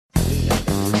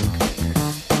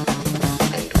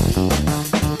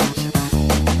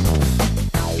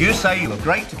You say you were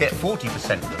great to get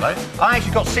 40% of the vote. I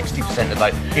actually got 60% of the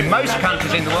vote. In most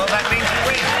countries in the world, that means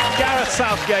we win. Gareth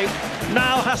Southgate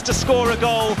now has to score a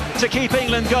goal to keep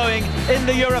England going in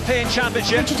the European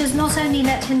Championship. Richard has not only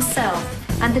let himself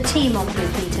and the team on Blue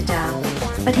Peter down,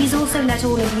 but he's also let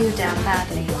all of you down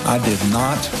badly. I did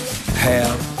not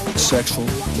have sexual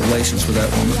relations with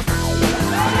that woman.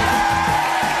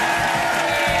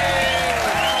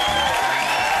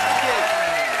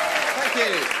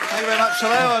 Thank you very much.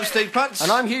 Hello, I'm Steve Punt.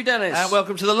 And I'm Hugh Dennis. And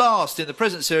welcome to the last in the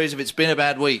present series of It's Been a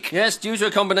Bad Week. Yes, due to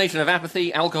a combination of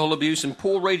apathy, alcohol abuse and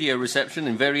poor radio reception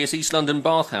in various East London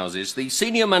bathhouses, the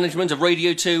senior management of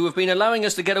Radio 2 have been allowing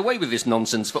us to get away with this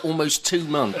nonsense for almost 2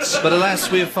 months. But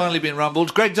alas, we have finally been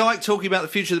rumbled. Greg Dyke, talking about the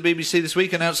future of the BBC this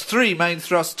week, announced 3 main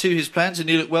thrusts to his plans: a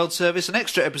New Look World Service, an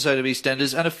extra episode of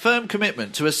EastEnders, and a firm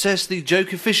commitment to assess the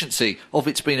joke efficiency of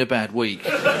It's Been a Bad Week.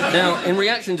 Now, in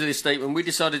reaction to this statement, we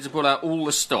decided to pull out all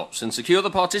the stops and secure the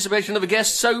participation of a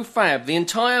guest so fab the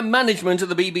entire management of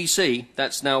the BBC,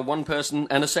 that's now one person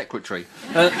and a secretary,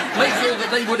 make sure that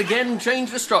they would again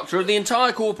change the structure of the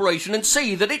entire corporation and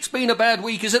see that It's Been a Bad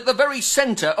Week is at the very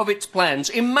centre of its plans.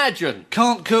 Imagine.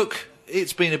 Can't cook.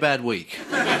 It's been a bad week.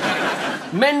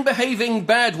 Men Behaving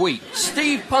Bad Week.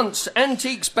 Steve Punt's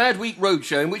Antiques Bad Week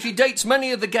Roadshow, in which he dates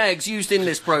many of the gags used in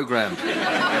this programme.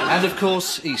 And of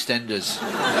course, EastEnders.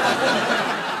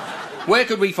 Where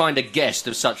could we find a guest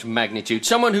of such magnitude?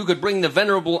 Someone who could bring the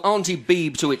venerable Auntie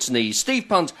Beeb to its knees. Steve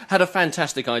Punt had a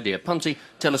fantastic idea. Punty,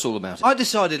 tell us all about it. I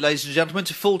decided, ladies and gentlemen,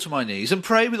 to fall to my knees and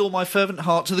pray with all my fervent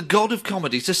heart to the god of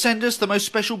comedy to send us the most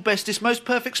special, bestest, most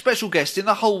perfect special guest in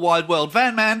the whole wide world.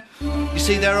 Van Man. You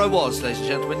see, there I was, ladies and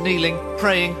gentlemen, kneeling,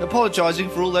 praying,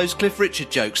 apologising for all those Cliff Richard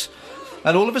jokes.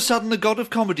 And all of a sudden the god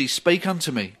of comedy spake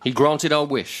unto me. He granted our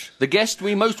wish. The guest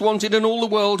we most wanted in all the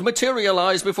world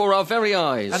materialised before our very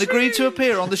eyes. And agreed to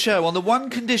appear on the show on the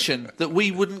one condition that we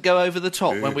wouldn't go over the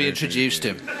top when we introduced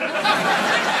him.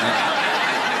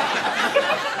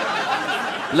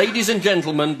 Ladies and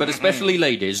gentlemen, but especially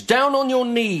ladies, down on your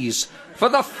knees for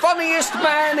the funniest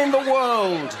man in the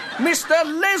world, Mr.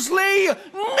 Leslie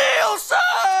Nielsen!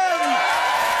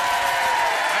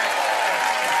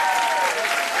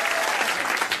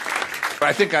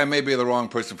 I think I may be the wrong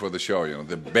person for the show, you know.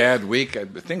 The bad week,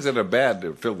 things that are bad,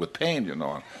 they're filled with pain, you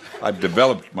know. I've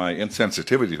developed my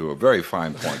insensitivity to a very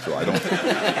fine point, so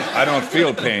I don't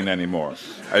feel pain anymore.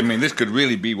 I mean, this could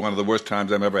really be one of the worst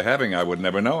times I'm ever having. I would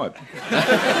never know it.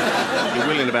 You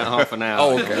will in about half an hour.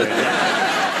 Oh, okay.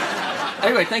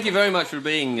 Anyway, thank you very much for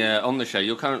being on the show.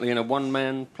 You're currently in a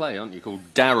one-man play, aren't you, called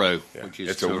Darrow, which is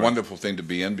It's a wonderful thing to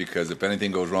be in, because if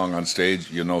anything goes wrong on stage,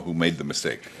 you know who made the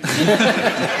mistake.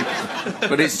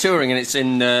 But it's touring, and it's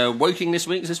in Woking this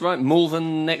week, is this right?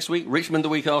 Malvern next week, Richmond the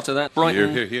week after that,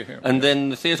 Brighton, here. And then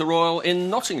the Theatre Royal in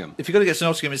Nottingham. If you've got to get to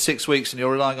Nottingham in 6 weeks and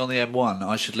you're relying on the M1,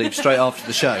 I should leave straight after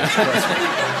the show.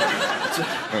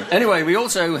 Anyway, we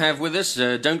also have with us,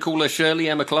 don't call her Shirley,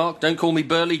 Emma Clarke, don't call me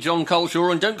Burley, Jon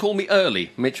Culshaw, and don't call me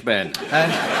Early, Mitch Benn.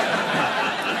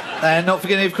 And not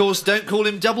forgetting, of course, don't call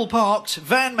him double parked,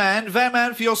 Van Man,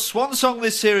 for your swan song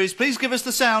this series, please give us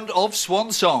the sound of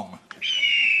Swan Song.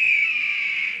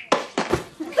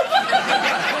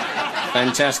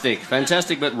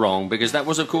 Fantastic but wrong, because that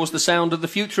was, of course, the sound of the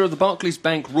future of the Barclays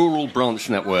Bank Rural Branch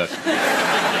Network.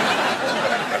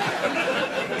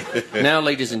 Now,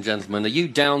 ladies and gentlemen, are you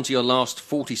down to your last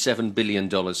 $47 billion?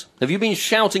 Have you been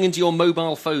shouting into your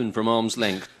mobile phone from arm's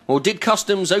length? Or did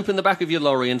customs open the back of your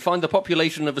lorry and find the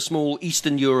population of a small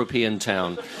Eastern European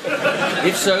town?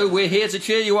 If so, we're here to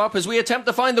cheer you up as we attempt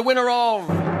to find the winner of...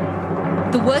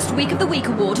 the Worst Week of the Week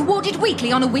award, awarded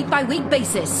weekly on a week-by-week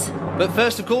basis. But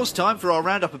first, of course, time for our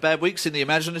roundup of bad weeks in the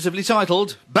imaginatively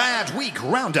titled... Bad Week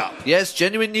Roundup. Yes,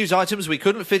 genuine news items we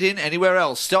couldn't fit in anywhere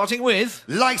else, starting with...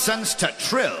 Licence to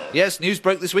Trill. Yes, news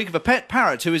broke this week of a pet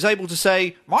parrot who is able to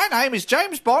say, "My name is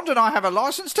James Bond and I have a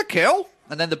licence to kill."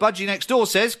 And then the budgie next door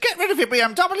says, "Get rid of your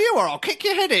BMW or I'll kick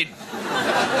your head in."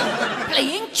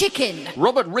 Playing chicken.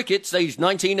 Robert Ricketts, aged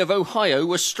 19, of Ohio,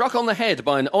 was struck on the head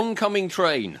by an oncoming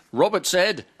train. Robert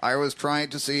said, "I was trying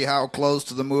to see how close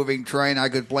to the moving train I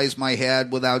could place my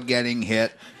head without getting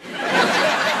hit."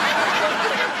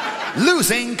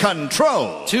 Losing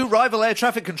control. 2 rival air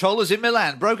traffic controllers in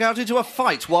Milan broke out into a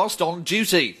fight whilst on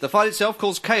duty. The fight itself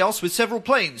caused chaos, with several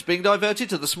planes being diverted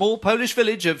to the small Polish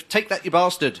village of Take That You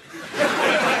Bastard.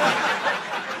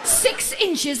 6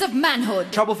 inches of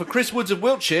manhood. Trouble for Chris Woods of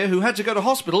Wiltshire, who had to go to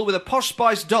hospital with a Posh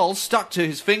Spice doll stuck to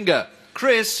his finger.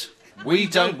 Chris, we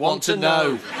don't want to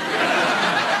know.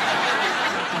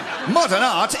 Modern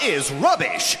art is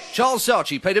rubbish. Charles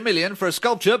Saatchi paid $1 million for a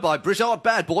sculpture by Brit art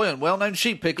bad boy and well-known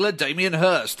sheep pickler Damien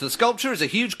Hirst. The sculpture is a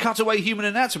huge cutaway human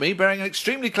anatomy bearing an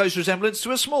extremely close resemblance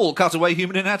to a small cutaway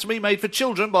human anatomy made for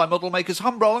children by model makers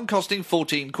Humbrol and costing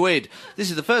 14 quid.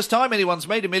 This is the first time anyone's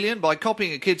made $1 million by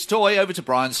copying a kid's toy over to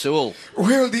Brian Sewell.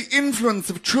 Well, the influence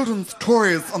of children's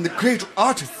toys on the great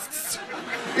artists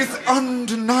is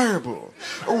undeniable.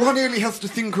 One only has to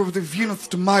think of the Venus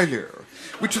de Milo,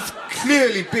 which is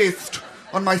clearly based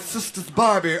on my sister's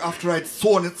Barbie after I'd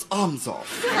sawn its arms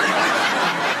off.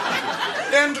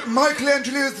 And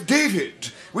Michelangelo's David,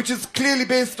 which is clearly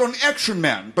based on Action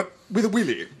Man, but with a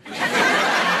willy.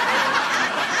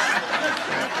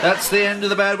 That's the end of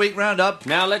the Bad Week Roundup.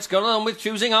 Now let's go on with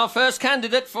choosing our first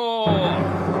candidate for...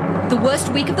 The Worst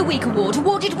Week of the Week award,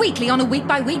 awarded weekly on a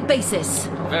week-by-week basis.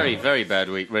 Very, very bad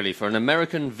week, really, for an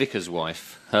American vicar's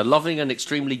wife. Her loving and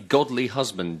extremely godly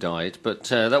husband died, but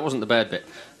that wasn't the bad bit.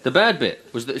 The bad bit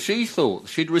was that she thought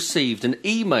she'd received an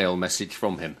email message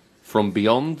from him, from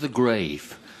beyond the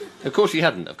grave. Of course she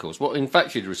hadn't, of course. What in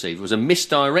fact she'd received was a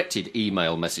misdirected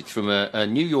email message from a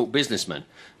New York businessman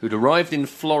who'd arrived in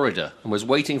Florida and was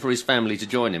waiting for his family to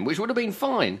join him, which would have been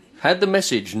fine had the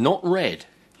message not read.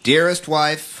 Dearest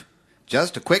wife,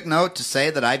 just a quick note to say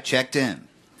that I've checked in.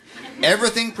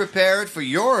 Everything prepared for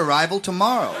your arrival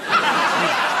tomorrow.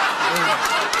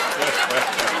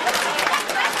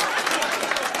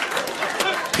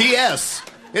 P.S.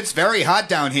 It's very hot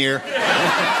down here.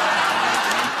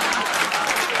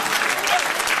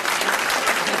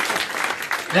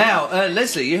 Now,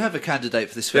 Leslie, you have a candidate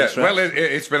for this first round. Well,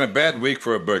 it's been a bad week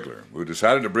for a burglar who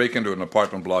decided to break into an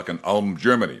apartment block in Ulm,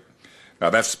 Germany. Now,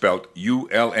 that's spelt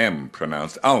U-L-M,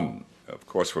 pronounced Ulm. Of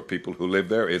course, for people who live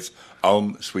there, it's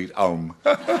Ulm, sweet Ulm.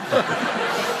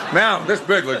 Now, this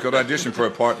burglar could audition for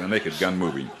a part in a Naked Gun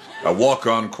movie, a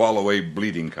walk-on, crawl-away,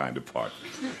 bleeding kind of part.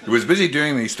 He was busy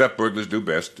doing the stuff burglars do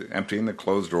best, emptying the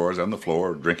clothes drawers on the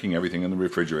floor, drinking everything in the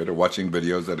refrigerator, watching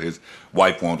videos that his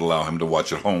wife won't allow him to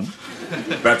watch at home.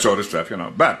 That sort of stuff, you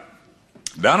know. But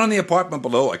down in the apartment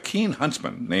below, a keen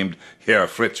huntsman named Herr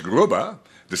Fritz Gruber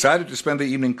decided to spend the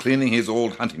evening cleaning his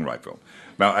old hunting rifle.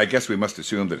 Now, I guess we must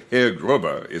assume that Herr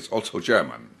Gruber is also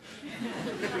German.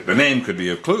 The name could be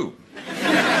a clue.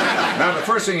 Now, the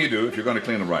first thing you do if you're going to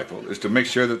clean a rifle is to make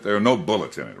sure that there are no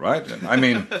bullets in it, right? I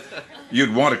mean,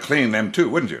 you'd want to clean them too,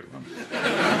 wouldn't you?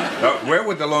 Where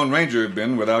would the Lone Ranger have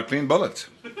been without clean bullets?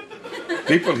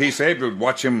 People he saved would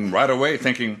watch him right away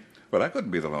thinking, well, that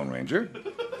couldn't be the Lone Ranger.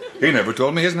 He never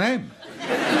told me his name.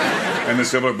 And the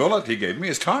silver bullet he gave me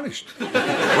is tarnished.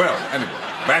 Well, anyway,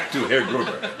 back to Herr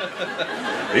Gruber.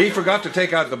 He forgot to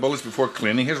take out the bullets before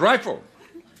cleaning his rifle.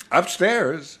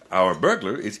 Upstairs, our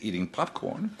burglar is eating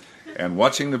popcorn and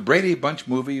watching the Brady Bunch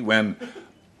movie when,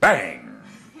 bang,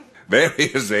 there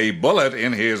is a bullet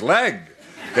in his leg.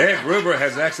 Herr Gruber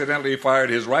has accidentally fired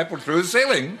his rifle through the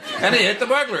ceiling, and he hit the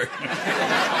burglar.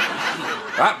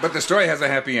 But the story has a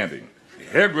happy ending.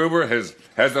 Herr Gruber has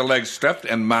the leg stuffed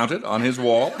and mounted on his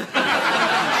wall.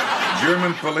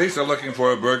 German police are looking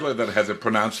for a burglar that has a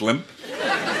pronounced limp,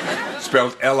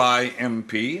 spelled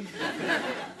L-I-M-P,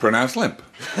 pronounced limp.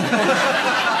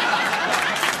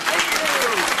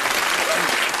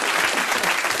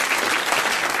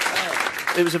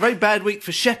 It was a very bad week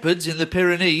for shepherds in the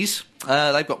Pyrenees.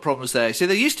 They've got problems there. See,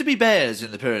 there used to be bears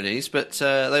in the Pyrenees, but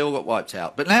they all got wiped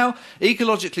out. But now,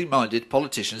 ecologically minded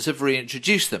politicians have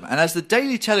reintroduced them. And as the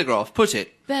Daily Telegraph put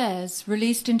it, bears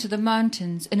released into the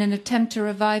mountains in an attempt to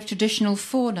revive traditional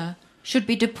fauna should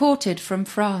be deported from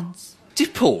France.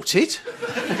 Deported?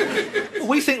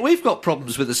 We think we've got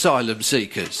problems with asylum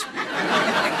seekers.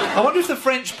 I wonder if the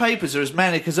French papers are as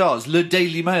manic as ours. Le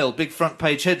Daily Mail, big front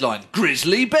page headline,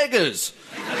 Grizzly Beggars.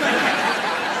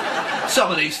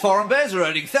 Some of these foreign bears are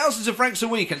earning thousands of francs a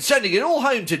week and sending it all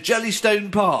home to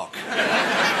Jellystone Park.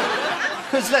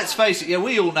 Because let's face it, yeah,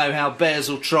 we all know how bears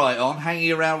will try it on,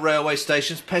 hanging around railway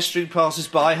stations, pestering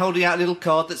passers-by, holding out a little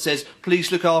card that says,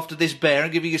 please look after this bear,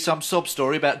 and giving you some sob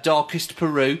story about darkest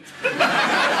Peru.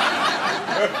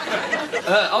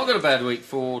 I've got a bad week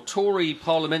for Tory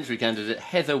parliamentary candidate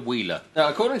Heather Wheeler. Now,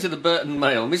 according to the Burton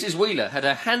Mail, Mrs Wheeler had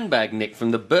her handbag nicked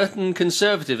from the Burton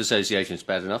Conservative Association. It's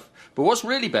bad enough. But what's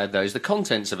really bad, though, is the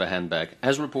contents of her handbag,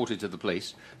 as reported to the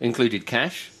police, included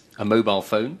cash, a mobile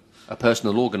phone, a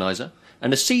personal organiser,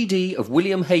 and a CD of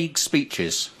William Hague's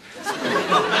speeches.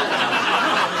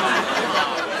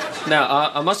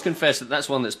 Now, I must confess that that's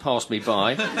one that's passed me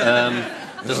by.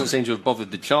 Doesn't seem to have bothered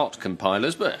the chart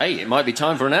compilers, but hey, it might be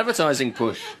time for an advertising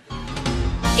push.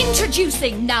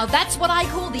 Introducing, now that's what I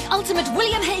call the ultimate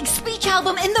William Hague speech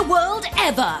album in the world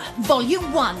ever.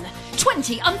 Volume 1.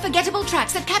 20 unforgettable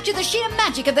tracks that capture the sheer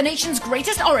magic of the nation's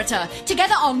greatest orator,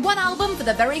 together on one album for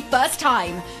the very first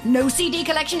time. No CD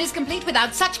collection is complete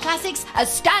without such classics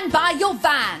as Stand By Your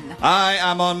Van. I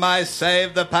am on my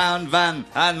Save the Pound van,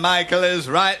 and Michael is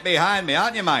right behind me,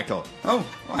 aren't you, Michael? Oh,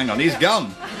 hang on, he's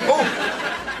gone.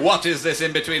 Oh, what is this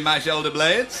in between my shoulder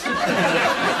blades?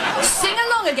 Sing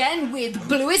along again with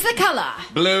Blue is the Colour.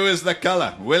 Blue is the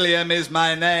colour. William is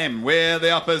my name. We're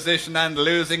the opposition and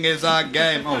losing is our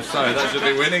game. Oh, sorry, that should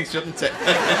be winning, shouldn't it?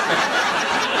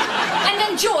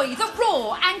 And enjoy the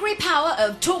raw, angry power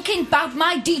of Talking About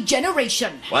My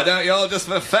Degeneration. Why don't you all just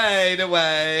fade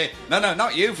away? No,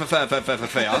 not you,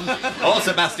 Fionn. Or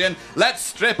Sebastian. Let's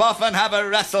strip off and have a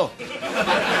wrestle.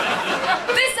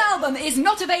 This album is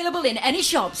not available in any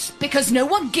shops because no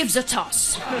one gives a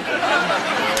toss.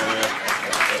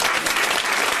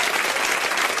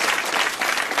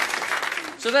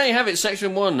 So there you have it,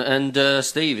 section 1, and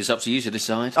Steve, it's up to you to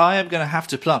decide. I am going to have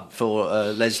to plump for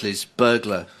Leslie's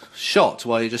burglar shot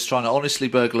while you're just trying to honestly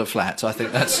burgle a flat. I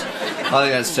think that's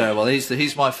terrible.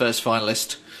 He's my first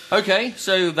finalist. OK,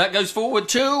 so that goes forward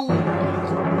to...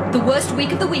 The Worst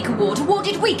Week of the Week award,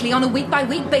 awarded weekly on a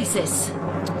week-by-week basis.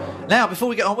 Now, before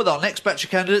we get on with our next batch of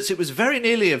candidates, it was very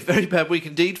nearly a very bad week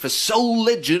indeed for soul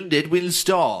legend Edwin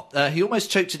Starr. He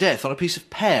almost choked to death on a piece of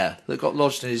pear that got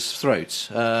lodged in his throat.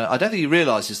 I don't think he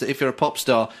realises that if you're a pop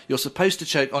star, you're supposed to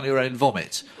choke on your own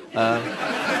vomit.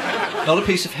 Not a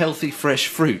piece of healthy, fresh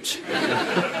fruit.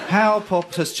 How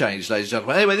pop has changed, ladies and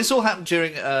gentlemen. Anyway, this all happened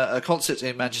during a concert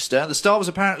in Manchester. The star was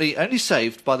apparently only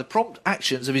saved by the prompt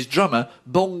actions of his drummer,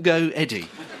 Bongo Eddie,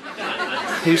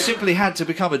 who simply had to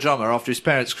become a drummer after his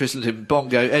parents christened him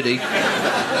Bongo Eddie.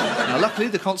 Now, luckily,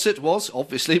 the concert was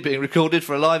obviously being recorded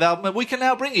for a live album, and we can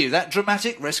now bring you that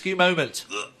dramatic rescue moment.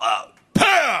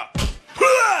 Pear!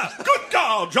 Good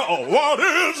God, Joe, what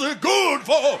is it good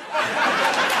for?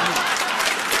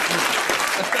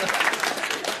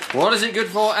 What is it good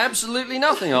for? Absolutely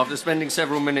nothing after spending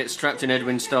several minutes trapped in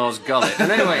Edwin Starr's gullet. And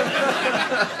anyway,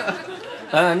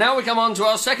 now we come on to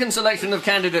our second selection of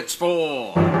candidates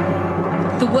for...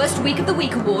 The Worst Week of the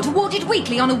Week award, awarded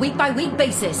weekly on a week-by-week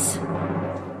basis.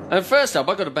 First up,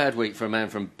 I got a bad week for a man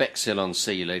from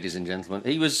Bexhill-on-Sea, ladies and gentlemen.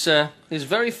 He was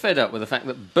very fed up with the fact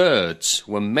that birds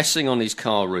were messing on his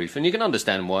car roof, and you can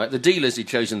understand why. At the dealers, he'd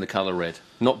chosen the colour red,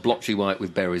 not blotchy white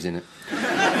with berries in it.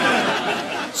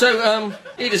 So,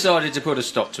 he decided to put a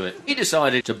stop to it. He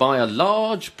decided to buy a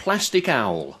large plastic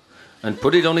owl and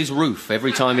put it on his roof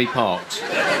every time he parked.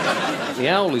 The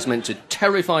owl is meant to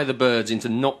terrify the birds into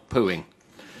not pooing.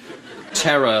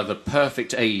 Terror, the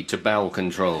perfect aid to bowel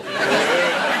control.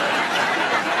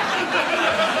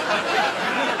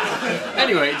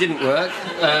 Anyway, it didn't work.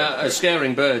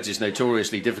 Scaring birds is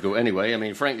notoriously difficult anyway. I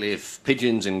mean, frankly, if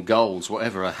pigeons and gulls,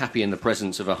 whatever, are happy in the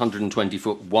presence of a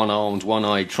 120-foot, one-armed,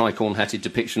 one-eyed, tricorn-hatted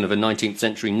depiction of a 19th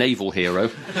century naval hero,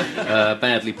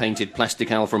 badly painted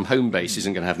plastic owl from home base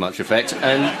isn't going to have much effect.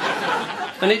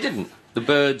 And it didn't. The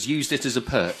birds used it as a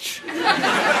perch.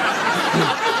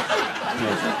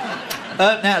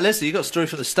 Now, Leslie, you got a story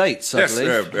from the States, I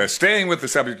believe. Yes, staying with the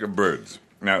subject of birds.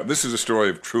 Now, this is a story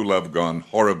of true love gone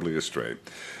horribly astray.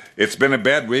 It's been a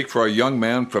bad week for a young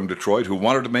man from Detroit who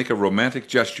wanted to make a romantic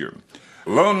gesture.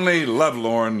 Lonely,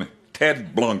 lovelorn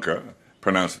Ted Blanca,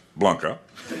 pronounced Blanca,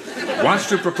 wants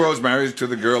to propose marriage to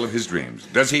the girl of his dreams.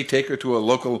 Does he take her to a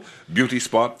local beauty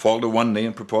spot, fall to one knee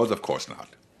and propose? Of course not.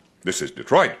 This is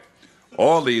Detroit.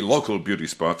 All the local beauty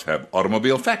spots have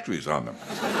automobile factories on them.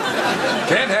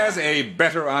 Ted has a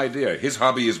better idea. His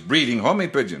hobby is breeding homing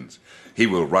pigeons. He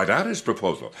will write out his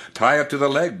proposal, tie it to the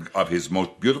leg of his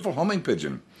most beautiful homing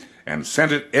pigeon, and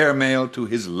send it airmail to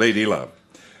his lady love.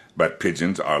 But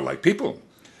pigeons are like people.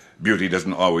 Beauty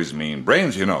doesn't always mean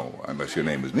brains, you know, unless your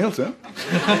name is Nielsen.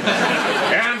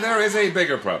 And there is a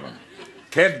bigger problem.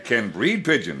 Ted can breed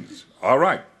pigeons, all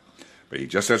right, but he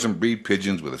just doesn't breed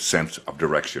pigeons with a sense of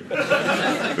direction.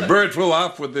 The bird flew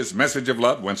off with this message of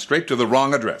love, went straight to the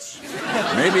wrong address.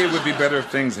 Maybe it would be better if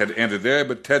things had ended there,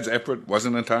 but Ted's effort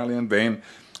wasn't entirely in vain.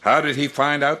 How did he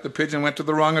find out the pigeon went to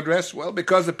the wrong address? Well,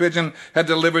 because the pigeon had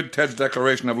delivered Ted's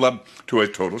declaration of love to a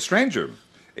total stranger,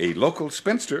 a local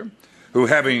spinster, who,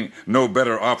 having no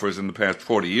better offers in the past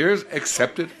 40 years,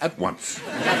 accepted at once.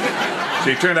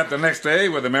 She turned up the next day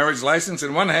with a marriage license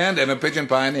in one hand and a pigeon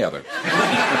pie in the other.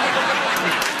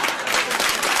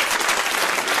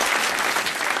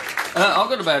 I've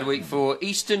got a bad week for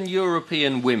Eastern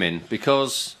European women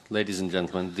because, ladies and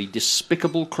gentlemen, the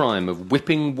despicable crime of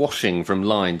whipping washing from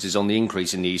lines is on the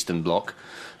increase in the Eastern Bloc.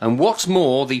 And what's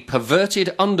more, the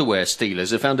perverted underwear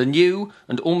stealers have found a new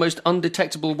and almost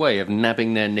undetectable way of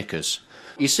nabbing their knickers.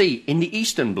 You see, in the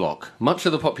Eastern Bloc, much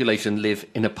of the population live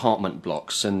in apartment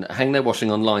blocks and hang their washing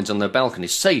on lines on their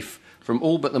balconies, safe from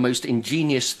all but the most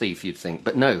ingenious thief, you'd think.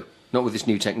 But no, not with this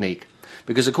new technique.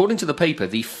 Because according to the paper,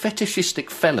 the fetishistic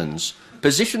felons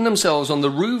position themselves on the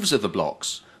roofs of the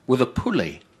blocks with a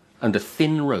pulley and a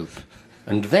thin rope.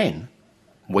 And then,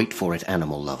 wait for it,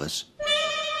 animal lovers.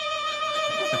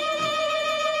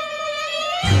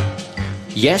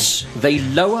 Yes, they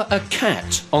lower a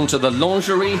cat onto the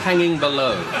lingerie hanging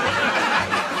below.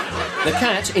 The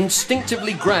cat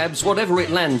instinctively grabs whatever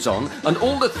it lands on, and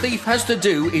all the thief has to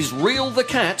do is reel the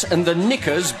cat and the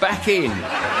knickers back in.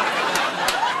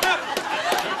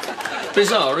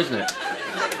 Bizarre, isn't it?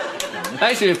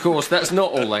 Actually, of course, that's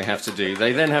not all they have to do.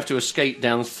 They then have to escape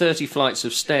down 30 flights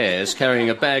of stairs carrying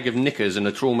a bag of knickers and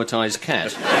a traumatised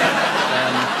cat.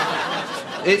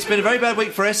 It's been a very bad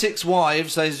week for Essex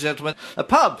wives, ladies and gentlemen. A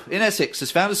pub in Essex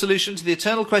has found a solution to the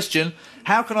eternal question,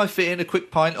 how can I fit in a quick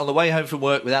pint on the way home from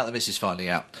work without the missus finding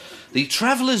out? The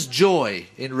Traveller's Joy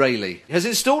in Rayleigh has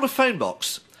installed a phone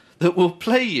box that will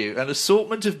play you an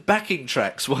assortment of backing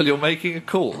tracks while you're making a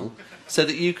call so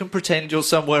that you can pretend you're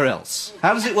somewhere else.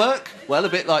 How does it work? Well, a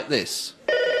bit like this.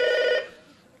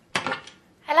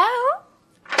 Hello?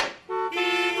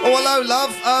 Oh, hello,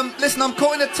 love. Listen, I'm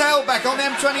caught in a tailback on the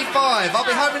M25. I'll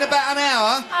be home in about an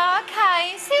hour. Oh,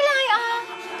 OK. See you later.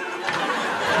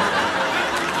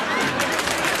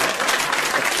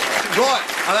 Right,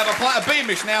 I'll have a pint of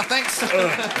Beamish now, thanks.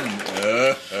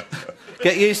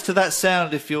 Get used to that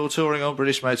sound if you're touring on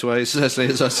British motorways, Leslie,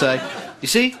 as I say. You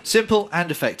see, simple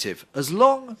and effective, as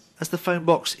long as the phone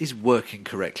box is working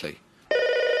correctly.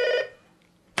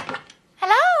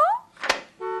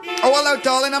 Oh, hello,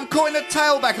 darling. I'm caught in a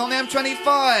tailback on the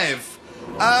M25.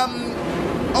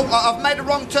 I've made a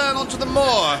wrong turn onto the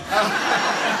moor.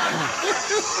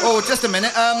 Oh, just a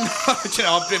minute. You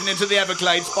know, I've driven into the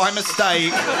Everglades by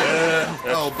mistake.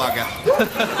 Oh, bugger.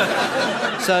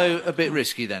 So, a bit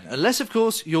risky then. Unless, of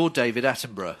course, you're David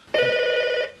Attenborough.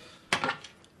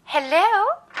 Hello?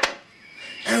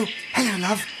 Oh, hello,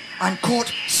 love. I'm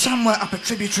caught somewhere up a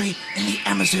tributary in the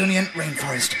Amazonian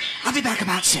rainforest. I'll be back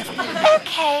about 7.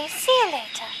 OK, see you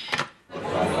later.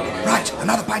 Right,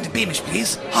 another pint of Beamish,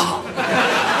 please.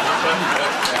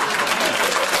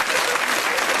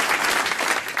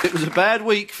 It was a bad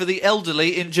week for the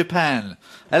elderly in Japan.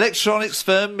 Electronics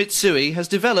firm Mitsui has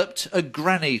developed a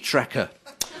granny tracker.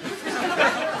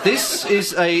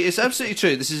 It's absolutely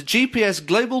true. This is a GPS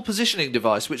global positioning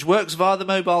device which works via the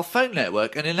mobile phone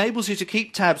network and enables you to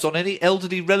keep tabs on any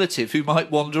elderly relative who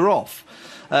might wander off.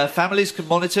 Families can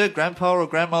monitor grandpa or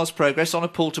grandma's progress on a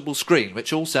portable screen,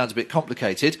 which all sounds a bit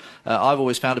complicated. I've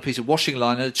always found a piece of washing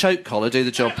line and a choke collar do the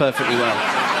job perfectly well.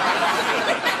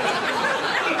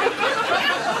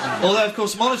 Although, of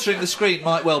course, monitoring the screen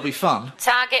might well be fun.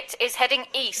 Target is heading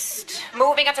east.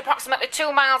 Moving at approximately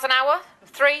 2 miles an hour.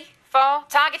 3, 4.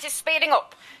 Target is speeding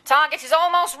up. Target is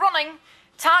almost running.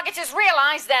 Target has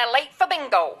realised they're late for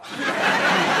bingo.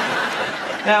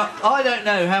 Now, I don't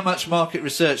know how much market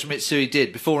research Mitsui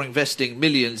did before investing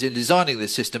millions in designing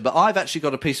this system, but I've actually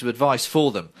got a piece of advice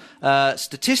for them.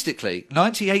 Statistically,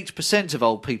 98% of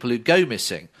old people who go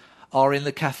missing are in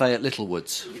the cafe at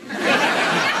Littlewoods.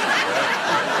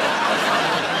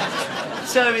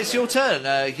 So it's your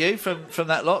turn, Hugh, from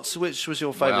that lot. Which was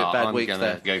your favourite bad week there? I'm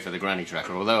going to go for the granny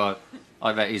tracker, although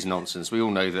that is nonsense. We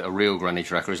all know that a real granny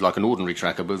tracker is like an ordinary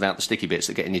tracker, but without the sticky bits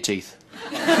that get in your teeth.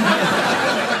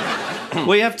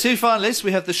 We have 2 finalists.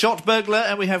 We have the shot burglar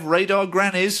and we have radar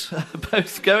grannies,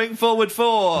 both going forward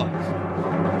for...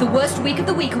 The Worst Week of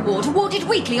the Week award, awarded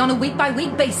weekly on a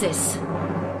week-by-week basis.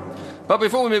 But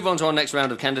before we move on to our next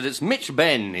round of candidates, Mitch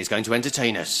Benn is going to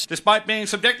entertain us. Despite being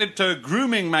subjected to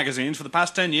grooming magazines for the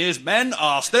past 10 years, men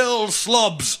are still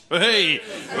slobs. Hey,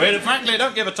 we frankly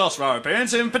don't give a toss for our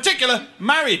appearance, in particular,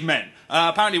 married men.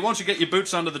 Apparently, once you get your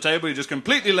boots under the table, you just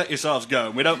completely let yourselves go.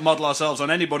 We don't model ourselves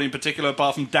on anybody in particular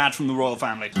apart from Dad from the royal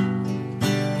family.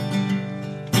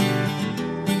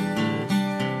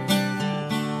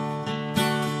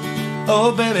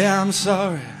 Oh, baby, I'm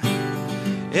sorry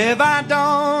if I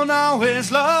don't always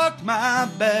look my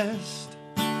best.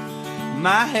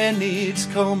 My hair needs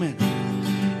combing,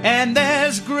 and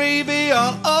there's gravy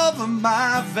all over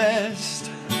my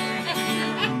vest.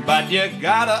 But you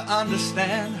gotta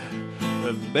understand,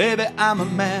 baby, I'm a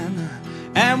man,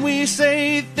 and we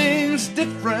say things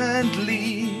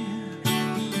differently.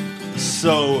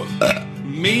 So,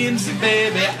 means,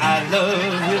 baby, I love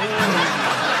you,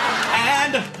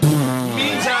 and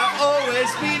means I'll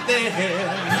always be there.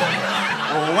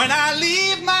 When I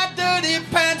leave my dirty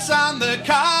pants on the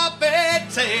carpet,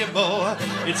 table.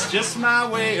 It's just my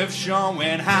way of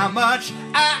showing how much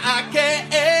I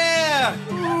care.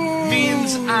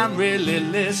 Means I'm really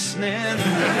listening,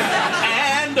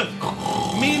 and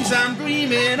means I'm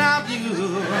dreaming of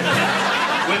you.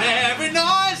 With every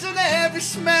noise and every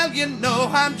smell, you know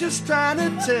I'm just trying to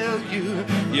tell you,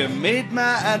 you made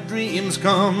my dreams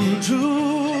come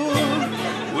true.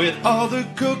 With all the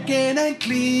cooking and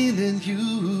cleaning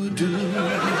you do.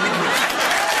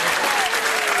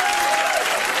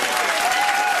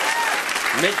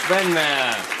 Mitch Benn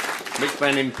there. Mitch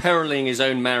Benn imperiling his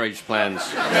own marriage plans.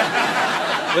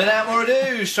 Without more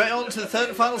ado, straight on to the third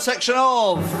and final section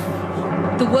of...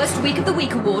 The Worst Week of the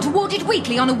Week award, awarded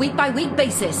weekly on a week-by-week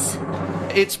basis.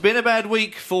 It's been a bad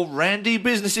week for Randy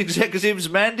business executives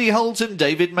Mandy Holt and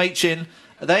David Machin.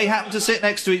 They happened to sit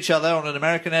next to each other on an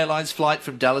American Airlines flight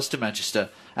from Dallas to Manchester,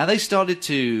 and they started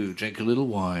to drink a little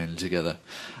wine together.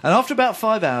 And after about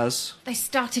 5 hours... They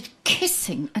started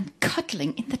kissing and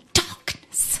cuddling in the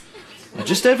darkness. And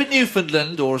just over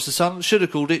Newfoundland, or as the Sun should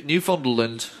have called it,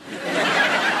 Newfoundland.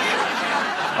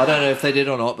 I don't know if they did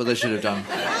or not, but they should have done.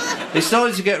 It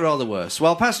started to get rather worse.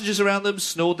 While passengers around them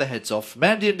snored their heads off,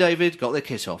 Mandy and David got their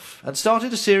kit off and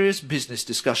started a serious business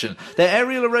discussion. Their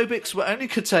aerial aerobics were only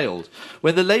curtailed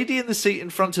when the lady in the seat in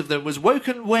front of them was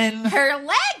woken when... Her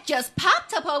leg just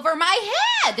popped up over my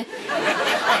head.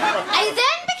 I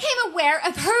then became aware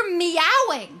of her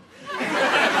meowing.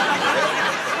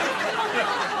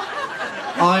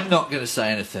 I'm not going to say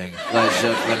anything, ladies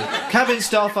and gentlemen. Cabin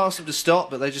staff asked them to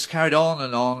stop, but they just carried on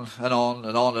and on and on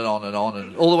and on and on and on,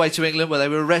 and all the way to England, where they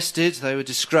were arrested, they were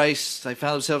disgraced, they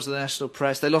found themselves in the national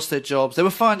press, they lost their jobs, they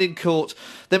were fined in court,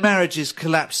 their marriages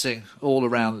collapsing all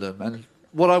around them. And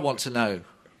what I want to know,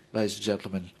 ladies and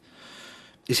gentlemen,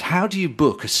 is how do you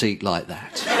book a seat like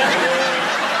that?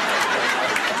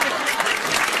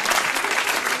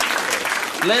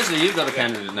 Leslie, you've got a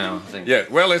candidate now, I think. Yeah,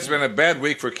 well, it's been a bad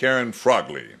week for Karen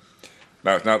Frogley.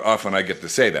 Now, it's not often I get to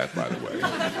say that, by the way.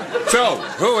 So,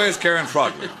 who is Karen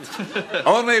Frogley?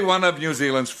 Only one of New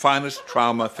Zealand's finest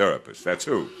trauma therapists. That's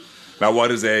who. Now,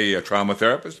 what is a trauma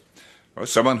therapist? Well,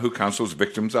 someone who counsels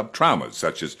victims of traumas,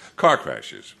 such as car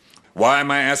crashes. Why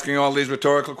am I asking all these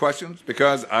rhetorical questions?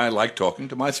 Because I like talking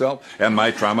to myself, and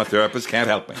my trauma therapist can't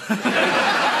help me.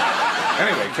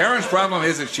 Anyway, Karen's problem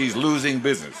is that she's losing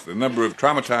business. The number of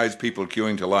traumatized people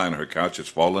queuing to lie on her couch has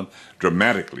fallen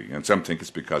dramatically, and some think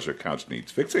it's because her couch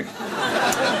needs fixing.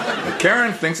 But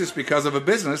Karen thinks it's because of a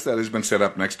business that has been set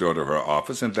up next door to her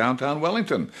office in downtown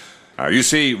Wellington. You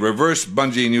see, Reverse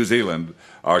Bungee New Zealand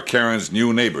are Karen's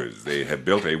new neighbors. They have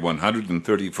built a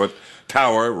 130-foot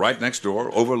tower right next door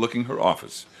overlooking her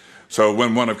office. So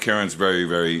when one of Karen's very,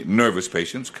 very nervous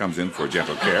patients comes in for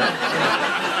gentle care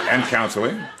and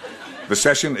counseling, the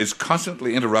session is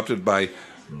constantly interrupted by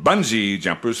bungee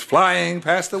jumpers flying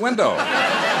past the window.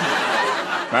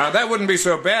 Now, that wouldn't be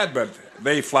so bad, but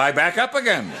they fly back up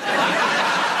again,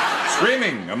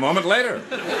 screaming a moment later.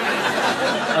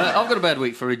 I've got a bad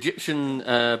week for Egyptian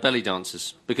belly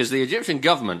dancers, because the Egyptian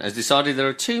government has decided there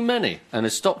are too many and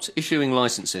has stopped issuing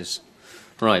licences.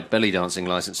 Right, belly dancing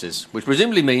licences, which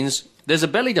presumably means there's a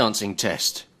belly dancing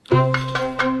test. Right,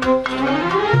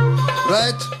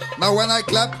 now when I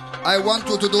clap, I want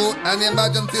you to do an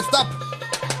emergency stop.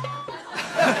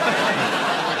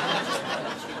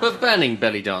 But banning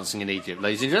belly dancing in Egypt,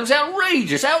 ladies and gentlemen, is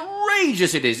outrageous,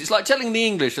 outrageous it is. It's like telling the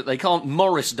English that they can't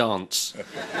Morris dance.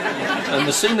 And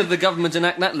the sooner the government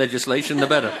enact that legislation, the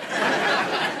better.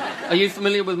 Are you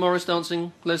familiar with Morris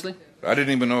dancing, Leslie? I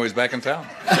didn't even know he was back in town.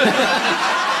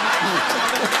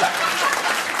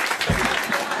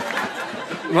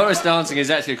 Morris dancing is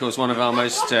actually, of course, one of our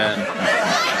most...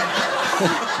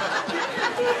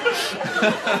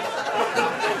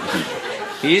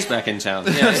 He is back in town.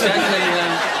 Yeah,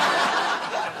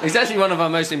 it's actually one of our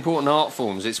most important art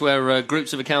forms. It's where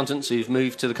groups of accountants who've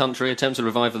moved to the country attempt to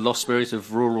revive the lost spirit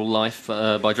of rural life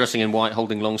by dressing in white,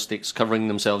 holding long sticks, covering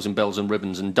themselves in bells and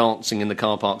ribbons, and dancing in the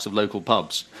car parks of local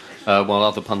pubs, while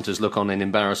other punters look on in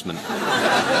embarrassment.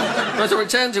 But to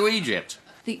return to Egypt.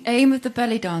 The aim of the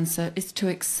belly dancer is to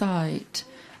excite,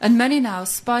 and many now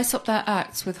spice up their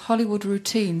acts with Hollywood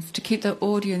routines to keep their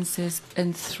audiences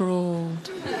enthralled.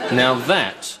 Now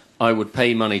that I would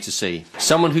pay money to see.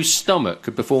 Someone whose stomach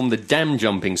could perform the dam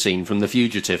jumping scene from The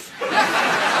Fugitive.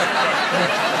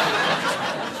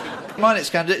 My next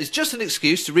candidate is just an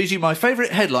excuse to read you my favourite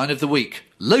headline of the week.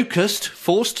 Locust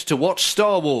forced to watch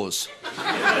Star Wars.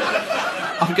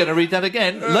 I'm going to read that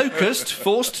again. Locust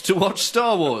forced to watch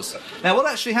Star Wars. Now, what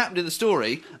actually happened in the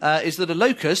story is that a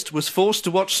locust was forced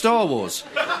to watch Star Wars.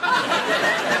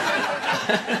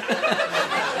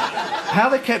 How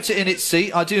they kept it in its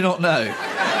seat, I do not know.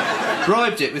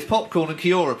 Bribed it with popcorn and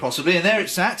Kiora, possibly, and there it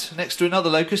sat, next to another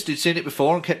locust who'd seen it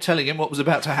before and kept telling him what was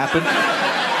about to happen.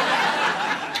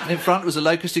 And in front was a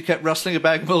locust who kept rustling a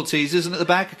bag of Maltesers, and at the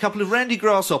back, a couple of randy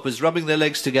grasshoppers rubbing their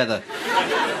legs together,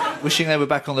 wishing they were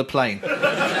back on the plane.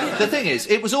 The thing is,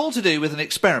 it was all to do with an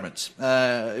experiment.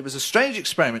 It was a strange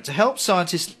experiment to help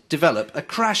scientists develop a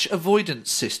crash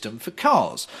avoidance system for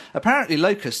cars. Apparently,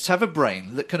 locusts have a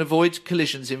brain that can avoid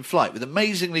collisions in flight with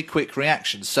amazingly quick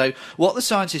reactions. So what the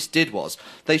scientists did was,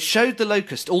 they showed the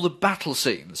locust all the battle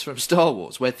scenes from Star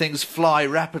Wars, where things fly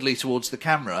rapidly towards the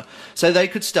camera, so they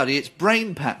could study its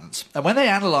brain patterns. And when they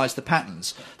analysed the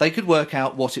patterns, they could work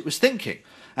out what it was thinking.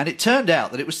 And it turned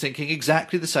out that it was thinking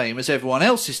exactly the same as everyone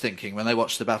else is thinking when they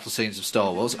watch the battle scenes of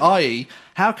Star Wars, i.e.,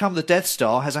 how come the Death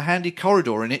Star has a handy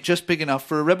corridor in it just big enough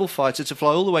for a rebel fighter to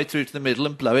fly all the way through to the middle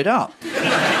and blow it up?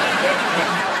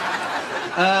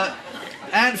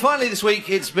 And finally this week,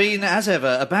 it's been, as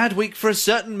ever, a bad week for a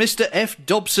certain Mr. F.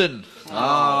 Dobson.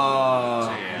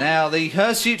 Oh, now, the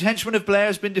hirsute henchman of Blair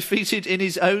has been defeated in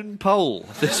his own poll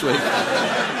this week.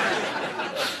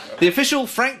 The official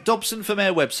Frank Dobson for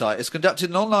Mayor website has conducted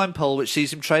an online poll which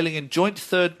sees him trailing in joint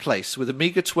third place with a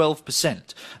meagre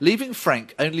 12%, leaving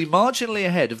Frank only marginally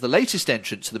ahead of the latest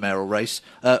entrant to the mayoral race,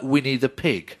 Winnie the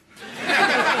Pig.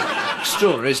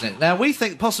 Extraordinary, isn't it? Now, we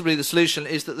think possibly the solution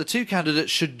is that the two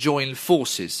candidates should join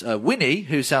forces. Winnie,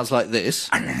 who sounds like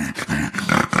this,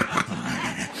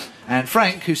 and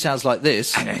Frank, who sounds like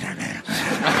this.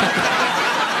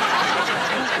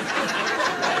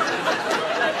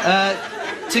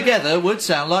 Together would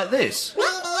sound like this.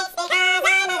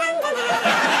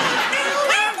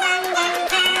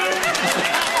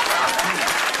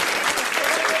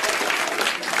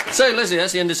 So, Leslie,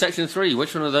 that's the end of section 3.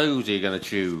 Which one of those are you going to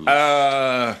choose?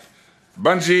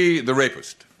 Bungie the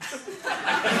rapist.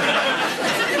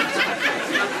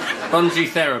 Bungie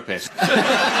therapist.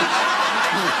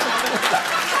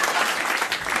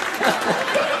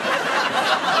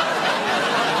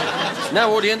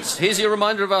 Now, audience, here's your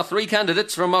reminder of our 3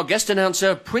 candidates from our guest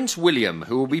announcer, Prince William,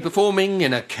 who will be performing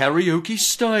in a karaoke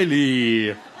style.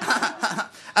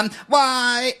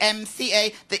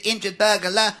 YMCA, the injured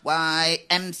burglar.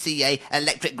 YMCA,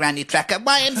 electric granny tracker.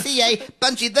 YMCA,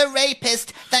 Bungie the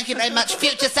rapist. Thank you very much,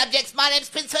 future subjects. My name's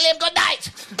Prince William. Good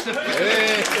night.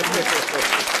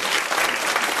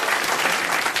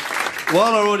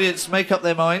 While our audience make up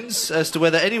their minds as to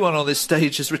whether anyone on this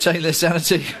stage has retained their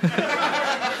sanity...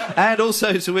 and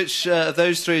also to which of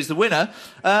those 3 is the winner.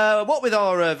 What with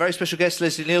our very special guest,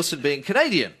 Leslie Nielsen, being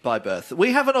Canadian by birth,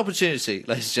 we have an opportunity,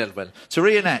 ladies and gentlemen, to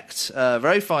reenact a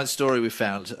very fine story we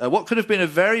found. What could have been a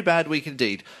very bad week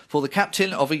indeed for the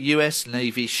captain of a US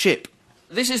Navy ship.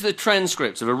 This is the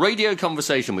transcript of a radio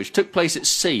conversation which took place at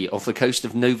sea off the coast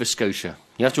of Nova Scotia.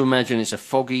 You have to imagine it's a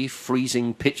foggy,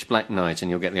 freezing, pitch-black night,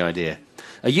 and you'll get the idea.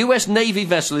 A US Navy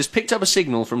vessel has picked up a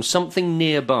signal from something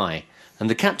nearby, and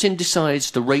the captain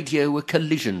decides to radio a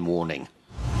collision warning.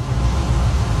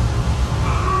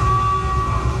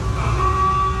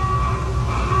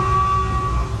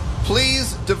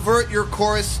 Please divert your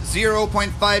course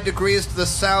 0.5 degrees to the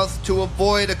south to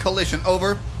avoid a collision.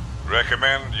 Over.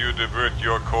 Recommend you divert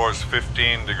your course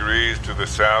 15 degrees to the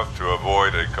south to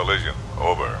avoid a collision.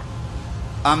 Over.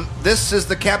 This is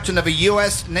the captain of a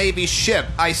U.S. Navy ship.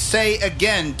 I say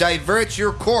again, divert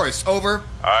your course. Over.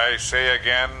 I say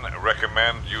again,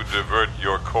 recommend you divert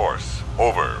your course.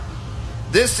 Over.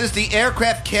 This is the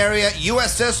aircraft carrier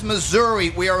USS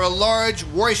Missouri. We are a large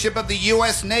warship of the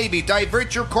U.S. Navy.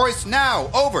 Divert your course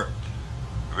now. Over.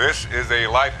 This is a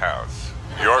lighthouse.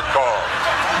 Your call.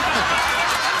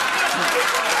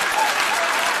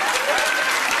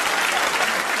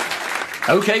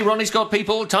 OK, Ronnie Scott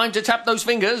people, time to tap those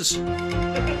fingers.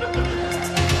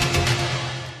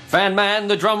 Fan man,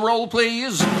 the drum roll,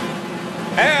 please.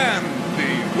 And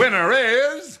the winner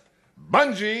is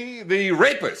Bungie the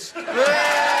rapist.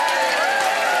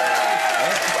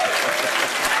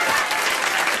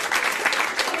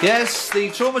 Yes,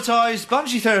 the traumatised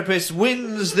bungee therapist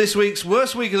wins this week's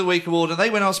Worst Week of the Week award, and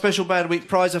they win our special Bad Week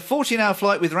prize, a 14-hour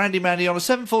flight with Randy Mandy on a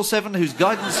 747 whose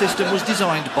guidance system was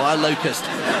designed by a locust.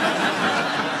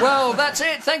 Well, that's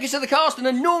it. Thank you to the cast. An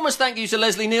enormous thank you to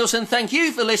Leslie Nielsen. Thank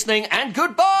you for listening, and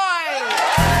goodbye!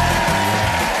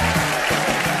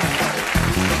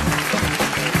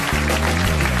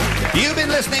 You've been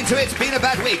listening to It's Been a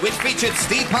Bad Week, which featured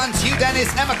Steve Punt, Hugh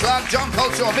Dennis, Emma Clarke, Jon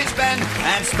Culshaw, Mitch Benn,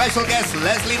 and special guest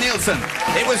Leslie Nielsen.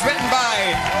 It was written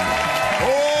by...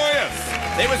 Oh, yes.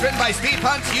 It was written by Steve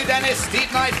Punt, Hugh Dennis,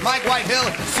 Steve Knight, Mike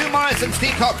Whitehill, Sue Morris and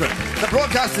Steve Cochran. The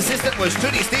broadcast assistant was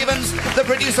Trudy Stevens, the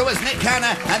producer was Nick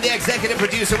Canner, and the executive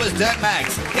producer was Dirk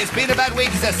Maggs. It's Been a Bad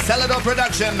Week is a Celador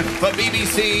production for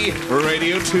BBC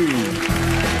Radio 2.